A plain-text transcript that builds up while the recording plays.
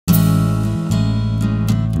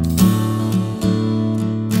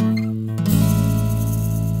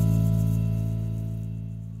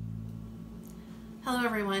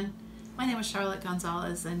everyone. My name is Charlotte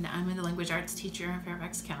Gonzalez and I'm a language arts teacher in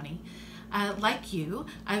Fairfax County. Like you,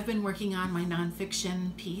 I've been working on my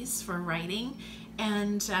nonfiction piece for writing,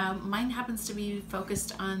 and mine happens to be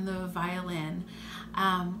focused on the violin.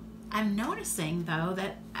 I'm noticing though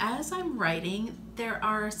that as I'm writing, there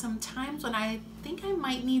are some times when I think I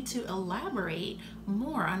might need to elaborate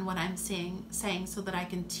more on what I'm saying so that I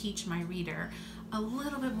can teach my reader a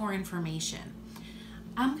little bit more information.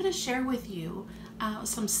 I'm going to share with you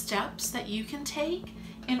some steps that you can take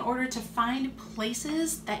in order to find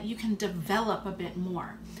places that you can develop a bit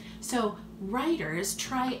more. So writers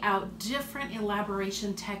try out different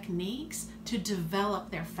elaboration techniques to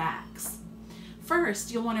develop their facts.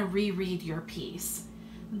 First, you'll want to reread your piece.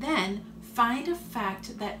 Then find a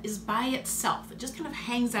fact that is by itself. It just kind of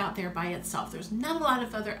hangs out there by itself. There's not a lot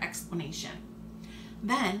of other explanation.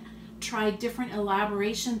 Then try different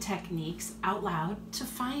elaboration techniques out loud to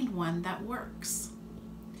find one that works.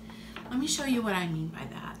 Let me show you what I mean by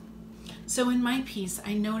that. So in my piece,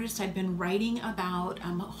 I noticed I'd been writing about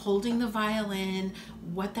holding the violin,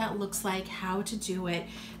 what that looks like, how to do it,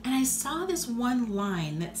 and I saw this one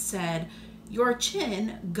line that said, "Your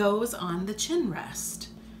chin goes on the chin rest."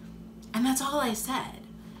 And that's all I said.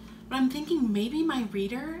 But I'm thinking maybe my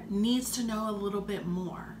reader needs to know a little bit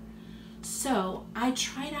more. So I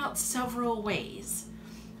tried out several ways.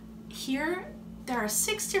 Here, there are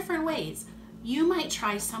 6 different ways. You might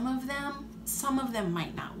try some of them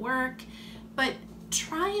might not work, but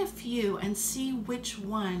try a few and see which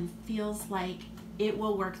one feels like it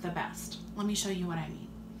will work the best. Let me show you what I mean.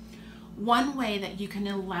 One way that you can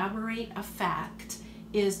elaborate a fact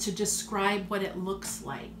is to describe what it looks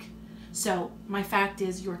like. So my fact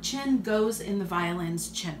is your chin goes in the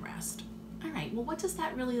violin's chin rest. All right, well, what does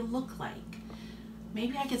that really look like?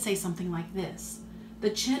 Maybe I could say something like this. The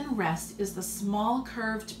chin rest is the small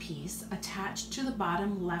curved piece attached to the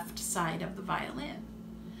bottom left side of the violin.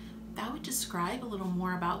 That would describe a little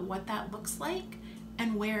more about what that looks like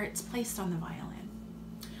and where it's placed on the violin.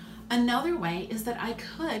 Another way is that I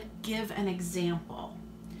could give an example.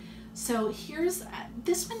 So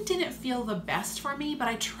this one didn't feel the best for me, but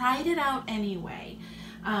I tried it out anyway.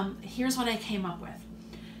 Here's what I came up with.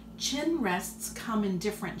 Chin rests come in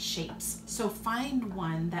different shapes, so find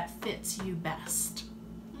one that fits you best.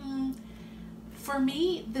 For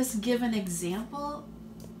me, this given example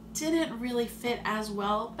didn't really fit as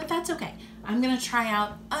well, but that's okay. I'm going to try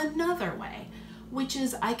out another way, which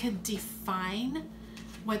is I could define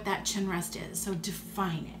what that chin rest is. So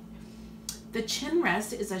define it. The chin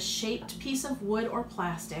rest is a shaped piece of wood or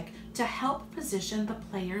plastic to help position the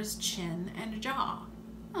player's chin and jaw.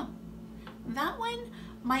 That one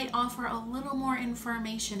might offer a little more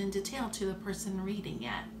information and detail to the person reading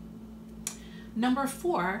it. Number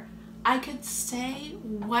 4, I could say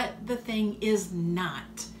what the thing is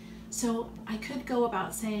not. So I could go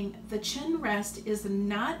about saying the chin rest is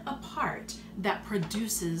not a part that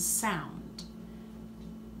produces sound.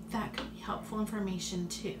 That could be helpful information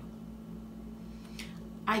too.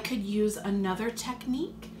 I could use another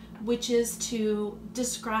technique, which is to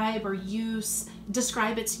describe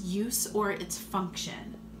its use or its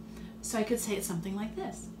function. So I could say it's something like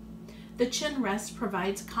this. The chin rest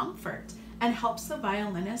provides comfort and helps the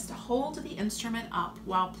violinist hold the instrument up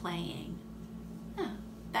while playing.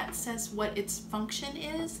 That says what its function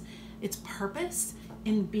is, its purpose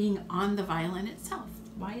in being on the violin itself,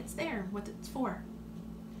 why it's there, what it's for.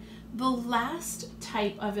 The last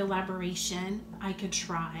type of elaboration I could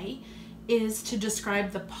try is to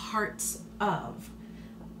describe the parts of.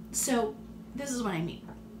 So this is what I mean.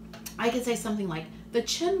 I could say something like, the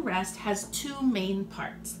chin rest has 2 main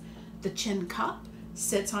parts. The chin cup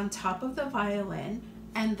sits on top of the violin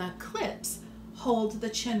and the clips hold the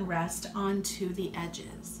chin rest onto the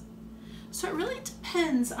edges. So it really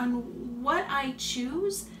depends on what I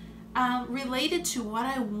choose related to what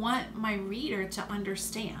I want my reader to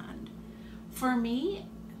understand. For me,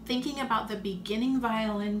 thinking about the beginning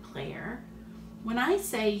violin player, when I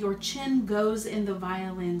say your chin goes in the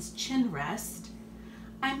violin's chin rest,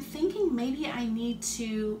 I'm thinking maybe I need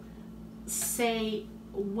to say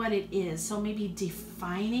what it is. So maybe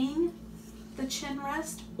defining the chin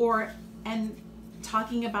rest and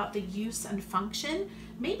talking about the use and function,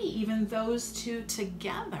 maybe even those two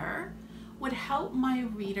together would help my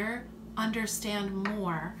reader understand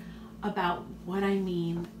more about what I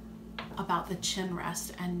mean about the chin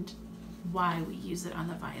rest and why we use it on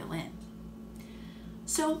the violin.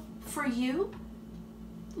 So for you,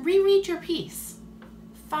 reread your piece.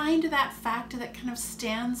 Find that fact that kind of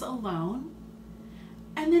stands alone,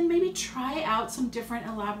 and then maybe try out some different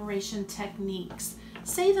elaboration techniques.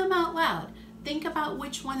 Say them out loud. think about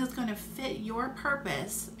which one is going to fit your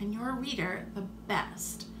purpose and your reader the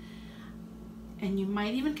best. And you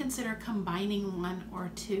might even consider combining one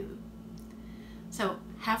or two. So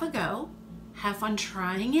have a go, have fun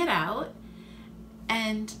trying it out,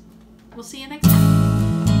 and we'll see you next time.